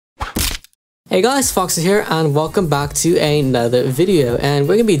Hey guys, Fox here and welcome back to another video, and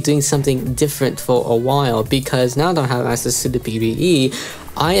we're going to be doing something different for a while because now that I have access to the PBE,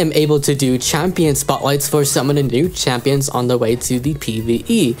 I am able to do champion spotlights for some of the new champions on the way to the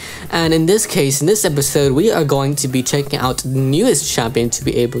PBE. And in this case, in this episode, we are going to be checking out the newest champion to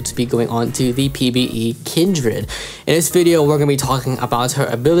be able to be going on to the PBE, Kindred. In this video, we're going to be talking about her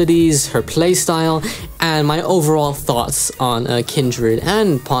abilities, her playstyle, and my overall thoughts on Kindred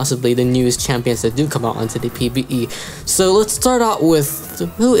and possibly the newest champions that do come out onto the PBE. So let's start out with,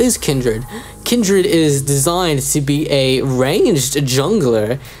 who is Kindred? Kindred is designed to be a ranged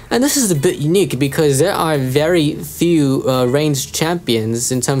jungler, and this is a bit unique because there are very few ranged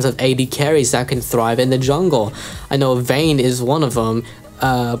champions in terms of AD carries that can thrive in the jungle. I know Vayne is one of them,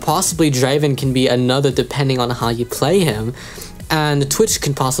 possibly Draven can be another depending on how you play him, and Twitch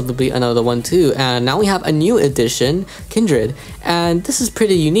can possibly be another one too. And now we have a new addition, Kindred, and this is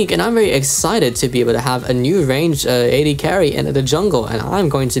pretty unique, and I'm very excited to be able to have a new ranged AD carry in the jungle, and I'm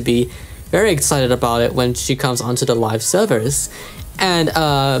going to be very excited about it when she comes onto the live servers. And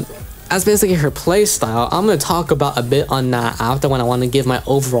as basically her playstyle, I'm going to talk about a bit on that after when I want to give my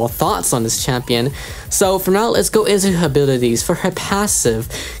overall thoughts on this champion. So for now, let's go into her abilities. For her passive,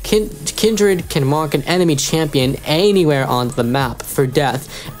 Kindred can mark an enemy champion anywhere on the map for death,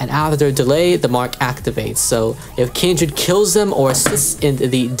 and after a delay, the mark activates. So if Kindred kills them or assists in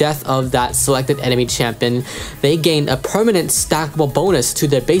the death of that selected enemy champion, they gain a permanent stackable bonus to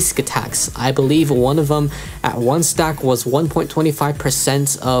their basic attacks. I believe one of them at one stack was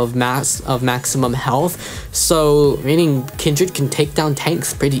 1.25% of maximum health, so meaning Kindred can take down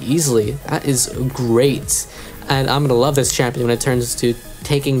tanks pretty easily. That is great, and I'm gonna love this champion when it turns to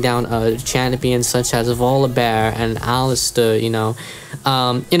taking down champions such as Volibear and Alistair, you know.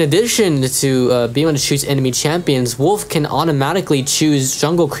 In addition to being able to choose enemy champions, Wolf can automatically choose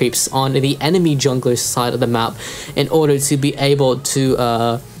jungle creeps on the enemy jungler side of the map in order to be able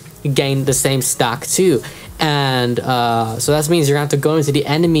to gain the same stack too. And so that means you're gonna have to go into the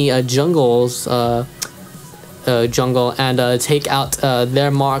enemy jungles jungle and take out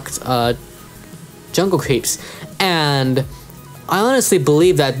their marked jungle creeps. And I honestly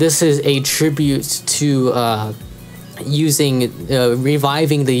believe that this is a tribute to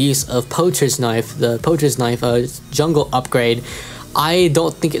reviving the use of Poacher's Knife, the Poacher's Knife jungle upgrade. I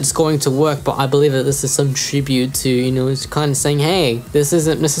don't think it's going to work, but I believe that this is some tribute to, you know, it's kind of saying, hey, this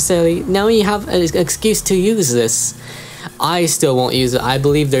isn't necessarily, now you have an excuse to use this. I still won't use it. I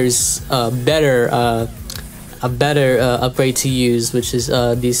believe there's a better upgrade to use, which is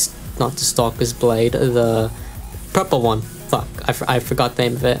not the Stalker's Blade, the purple one. Fuck, I forgot the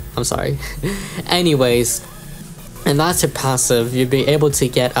name of it. I'm sorry. Anyways, and that's her passive. You'll be able to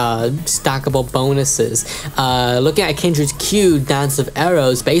get stackable bonuses. Looking at Kindred's Q, Dance of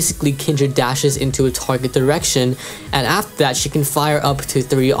Arrows, basically Kindred dashes into a target direction, and after that she can fire up to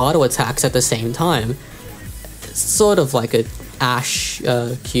 3 auto attacks at the same time. It's sort of like a Ashe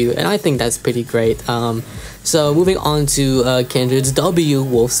Q, and I think that's pretty great. So moving on to Kindred's W,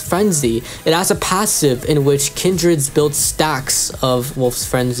 Wolf's Frenzy. It has a passive in which Kindred's build stacks of Wolf's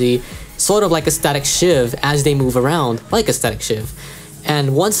Frenzy, sort of like a static shiv as they move around, like a static shiv.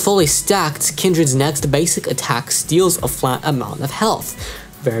 And once fully stacked, Kindred's next basic attack steals a flat amount of health.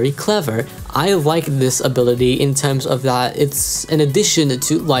 Very clever. I like this ability in terms of that it's an addition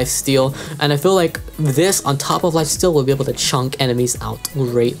to lifesteal, and I feel like this on top of lifesteal will be able to chunk enemies out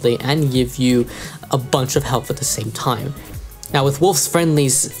greatly and give you a bunch of health at the same time. Now with Wolf's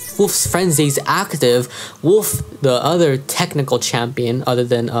Frenzy's active, Wolf, the other technical champion other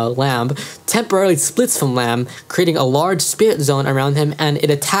than Lamb, temporarily splits from Lamb, creating a large spirit zone around him, and it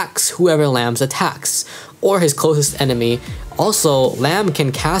attacks whoever Lamb's attacks, or his closest enemy. Also, Lamb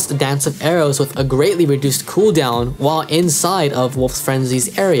can cast a Dance of Arrows with a greatly reduced cooldown while inside of Wolf's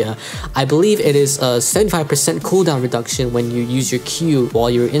Frenzy's area. I believe it is a 75% cooldown reduction when you use your Q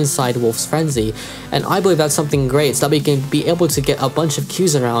while you're inside Wolf's Frenzy, and I believe that's something great, so that we can be able to get a bunch of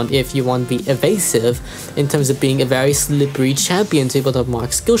Qs around if you want to be evasive in terms of being a very slippery champion to be able to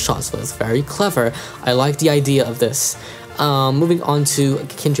mark skill shots with. Very clever. I like the idea of this. Moving on to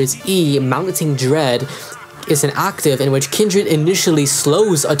Kindred's E, Mounting Dread is an active in which Kindred initially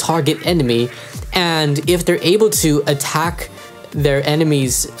slows a target enemy, and if they're able to attack their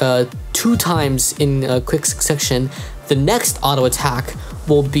enemies 2 times in a quick succession, the next auto attack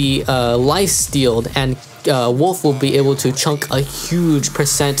will be life-stealed, and Wolf will be able to chunk a huge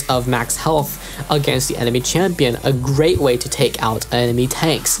percent of max health against the enemy champion. A great way to take out enemy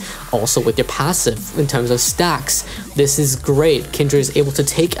tanks. Also with your passive in terms of stacks, this is great. Kindred is able to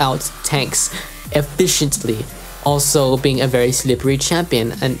take out tanks efficiently also being a very slippery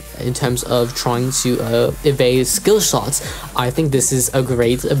champion, and in terms of trying to evade skill shots. I think this is a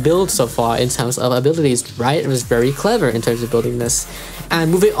great build so far in terms of abilities, right? It was very clever in terms of building this. And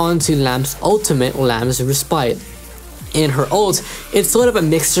moving on to Lamb's ultimate, Lamb's Respite. In her ult, it's sort of a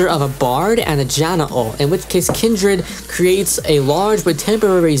mixture of a Bard and a Janna ult, in which case Kindred creates a large but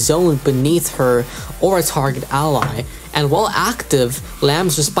temporary zone beneath her or a target ally. And while active,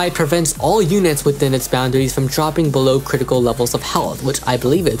 Lamb's Respite prevents all units within its boundaries from dropping below critical levels of health, which I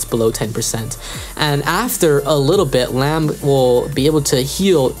believe it's below 10%. And after a little bit, Lamb will be able to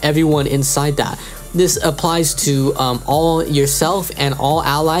heal everyone inside that. This applies to all yourself and all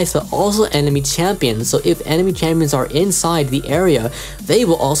allies, but also enemy champions. So if enemy champions are inside the area, they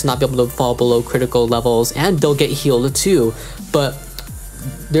will also not be able to fall below critical levels, and they'll get healed too. But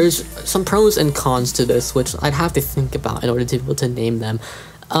there's some pros and cons to this, which I'd have to think about in order to be able to name them.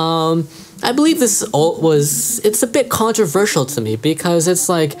 I believe this ult it's a bit controversial to me, because it's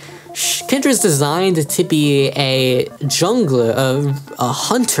like, Kindred's designed to be a jungler, a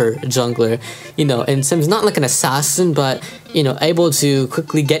hunter jungler, you know, and Sim's not like an assassin, but, you know, able to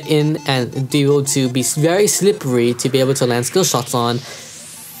quickly get in and be able to be very slippery to be able to land skill shots on.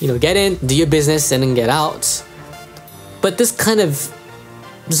 You know, get in, do your business, and then get out. But this kind of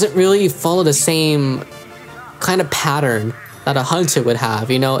doesn't really follow the same kind of pattern that a hunter would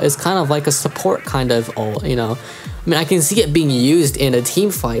have, you know. It's kind of like a support kind of ult, you know. I mean, I can see it being used in a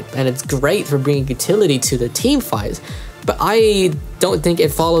team fight, and it's great for bringing utility to the team fight, but I don't think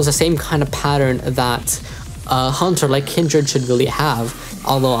it follows the same kind of pattern that a hunter like Kindred should really have.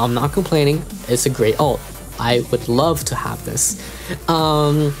 Although I'm not complaining, it's a great ult. I would love to have this.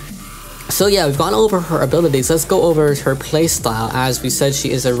 So yeah, we've gone over her abilities. Let's go over her playstyle. As we said,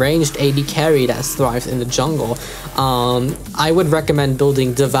 she is a ranged AD carry that thrives in the jungle. I would recommend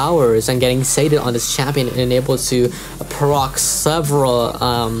building Devourers and getting sated on this champion and able to proc several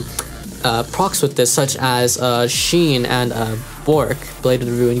procs with this, such as Sheen and Bork, Blade of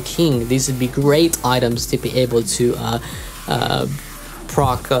the Ruined King. These would be great items to be able to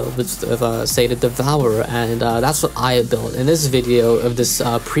proc with say the Devourer, and that's what I built. In this video of this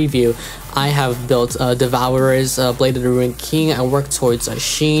preview, I have built Devourers, Blade of the Ruined King. I worked towards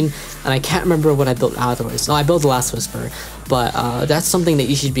Sheen, and I can't remember what I built afterwards. No, I built the Last Whisper, but that's something that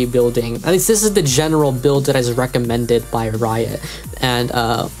you should be building. At least this is the general build that is recommended by Riot, and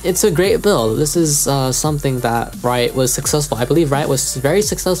it's a great build. This is something that Riot was successful. I believe Riot was very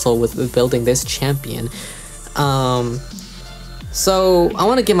successful with building this champion. So I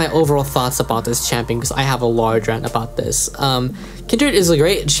want to give my overall thoughts about this champion, because I have a large rant about this. Kindred is a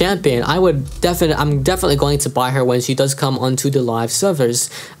great champion. I'm definitely going to buy her when she does come onto the live servers.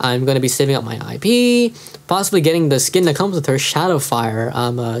 I'm going to be saving up my IP, possibly getting the skin that comes with her,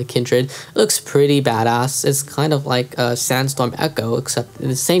 Shadowfire. Kindred it looks pretty badass. It's kind of like a Sandstorm Echo, except in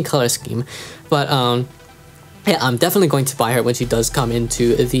the same color scheme. But yeah, I'm definitely going to buy her when she does come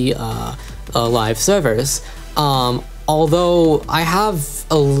into the live servers. Although I have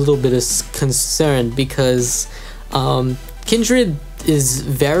a little bit of concern, because Kindred is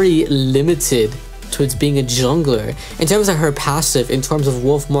very limited towards being a jungler in terms of her passive, in terms of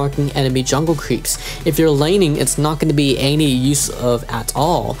wolf marking enemy jungle creeps. If you're laning, it's not going to be any use of at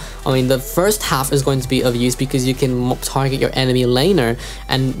all. I mean, the first half is going to be of use because you can target your enemy laner,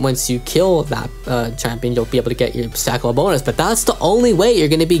 and once you kill that champion, you'll be able to get your stackable bonus. But that's the only way you're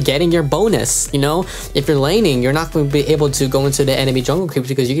going to be getting your bonus, you know. If you're laning, you're not going to be able to go into the enemy jungle creeps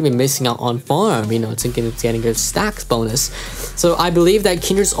because you're going to be missing out on farm, you know, to getting your stacks bonus. So I believe that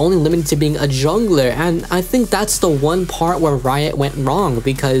Kindred's only limited to being a jungler, and I think that's the one part where Riot went wrong,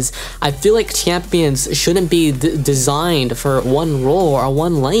 because I feel like champions shouldn't be designed for one role or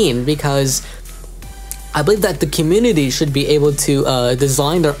one lane, because I believe that the community should be able to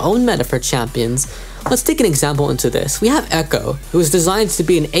design their own meta for champions. Let's take an example into this. We have Echo, who is designed to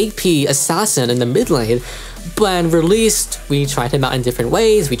be an AP assassin in the mid lane, but when released, we tried him out in different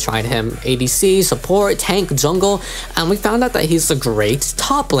ways. We tried him ADC, support, tank, jungle, and we found out that he's a great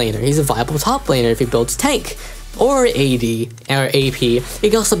top laner. He's a viable top laner if he builds tank or AD or AP. He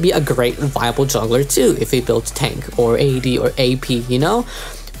can also be a great viable jungler too if he builds tank or AD or AP, you know?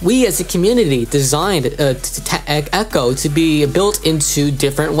 We as a community designed Echo to be built into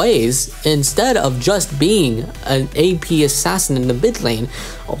different ways instead of just being an AP assassin in the mid lane.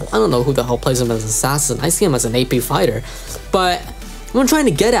 Oh, I don't know who the hell plays him as an assassin. I see him as an AP fighter. But what I'm trying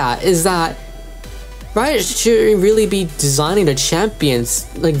to get at is that Riot should really be designing their champions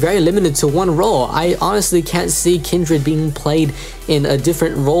like very limited to one role. I honestly can't see Kindred being played in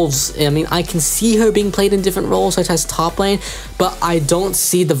different roles. I mean, I can see her being played in different roles such as top lane, but I don't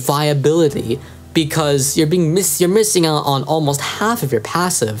see the viability because you're missing out on almost half of your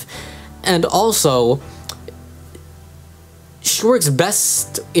passive. And also, she works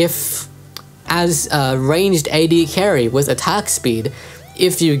best if as a ranged AD carry with attack speed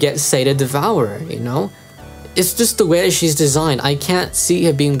if you get Sated Devourer, you know? It's just the way that she's designed. I can't see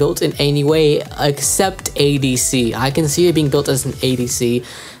her being built in any way except ADC. I can see her being built as an ADC,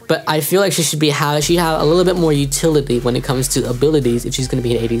 but I feel like she'd have a little bit more utility when it comes to abilities if she's going to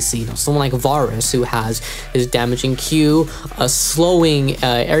be an ADC. You know, someone like Varus, who has his damaging Q, a slowing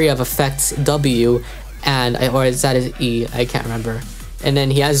area of effects W, and or is that his E? I can't remember. And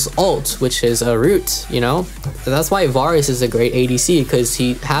then he has ult, which is a root, you know? So that's why Varus is a great ADC, because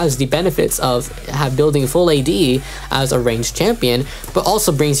he has the benefits of building full AD as a ranged champion, but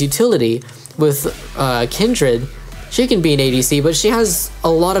also brings utility. With Kindred, she can be an ADC, but she has a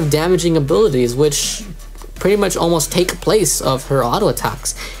lot of damaging abilities, which pretty much almost take place of her auto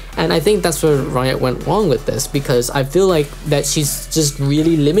attacks. And I think that's where Riot went wrong with this, because I feel like that she's just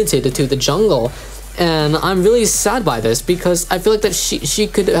really limited to the jungle. And I'm really sad by this, because I feel like that she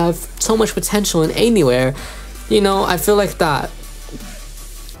could have so much potential in anywhere. You know, I feel like that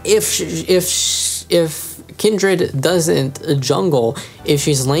if Kindred doesn't jungle, if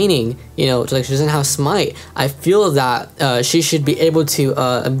she's laning, you know, like she doesn't have smite, I feel that she should be able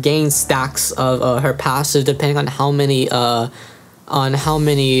to gain stacks of her passive depending on how many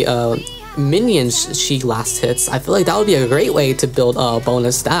minions she last hits. I feel like that would be a great way to build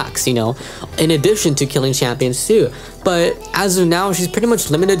bonus stacks, you know, in addition to killing champions too. But as of now, she's pretty much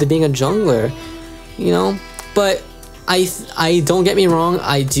limited to being a jungler, you know. But I don't get me wrong,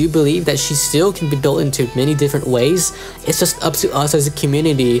 I do believe that she still can be built into many different ways. It's just up to us as a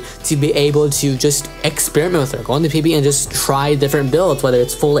community to be able to just experiment with her, go on the PBE and just try different builds, whether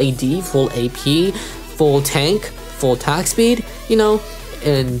it's full AD, full AP, full tank, full attack speed, you know,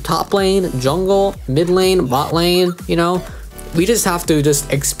 in top lane, jungle, mid lane, bot lane, you know. We just have to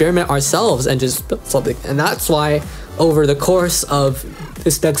just experiment ourselves and just build something. And that's why over the course of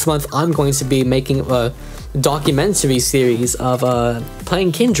this next month, I'm going to be making a documentary series of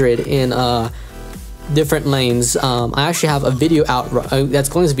playing Kindred in different lanes. I actually have a video out that's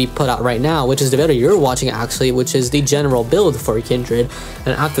going to be put out right now, which is the video you're watching actually, which is the general build for Kindred.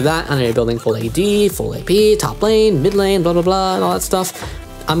 And after that, I'm going to be building full AD, full AP, top lane, mid lane, blah blah blah, and all that stuff.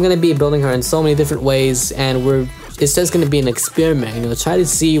 I'm going to be building her in so many different ways, and it's just going to be an experiment, you know, try to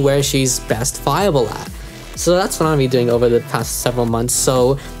see where she's best viable at. So that's what I'm going to be doing over the past several months.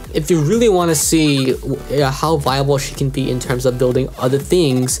 So if you really want to see how viable she can be in terms of building other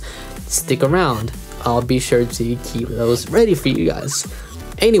things, stick around. I'll be sure to keep those ready for you guys.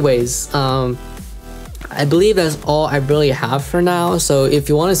 Anyways, I believe that's all I really have for now. So if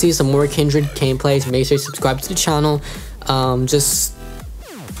you want to see some more Kindred gameplays, make sure you subscribe to the channel. Just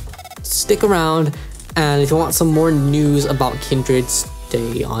stick around. And if you want some more news about Kindred,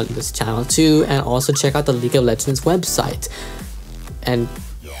 stay on this channel too. And also check out the League of Legends website. And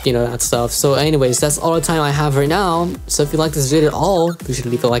you know, that stuff. So anyways, that's all the time I have right now. So if you like this video at all, be sure to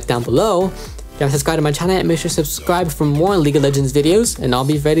leave a like down below. If you haven't subscribed to my channel, and make sure to subscribe for more League of Legends videos, and I'll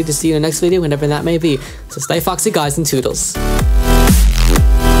be ready to see you in the next video whenever that may be. So stay foxy guys, and toodles.